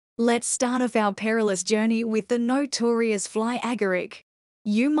Let's start off our perilous journey with the notorious fly agaric.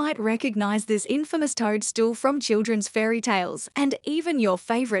 You might recognize this infamous toadstool from children's fairy tales and even your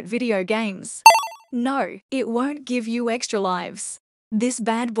favorite video games. No, it won't give you extra lives. This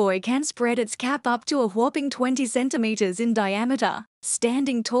bad boy can spread its cap up to a whopping 20 centimeters in diameter,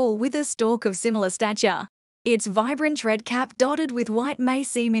 standing tall with a stalk of similar stature. Its vibrant red cap dotted with white may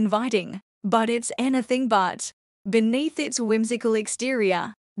seem inviting, but it's anything but. Beneath its whimsical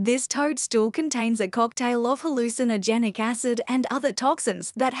exterior, this toadstool contains a cocktail of hallucinogenic acid and other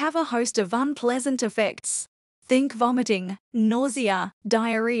toxins that have a host of unpleasant effects. Think vomiting, nausea,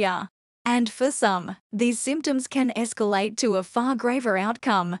 diarrhea. And for some, these symptoms can escalate to a far graver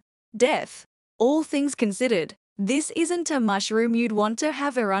outcome: death. All things considered, this isn't a mushroom you'd want to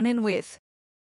have a run-in with.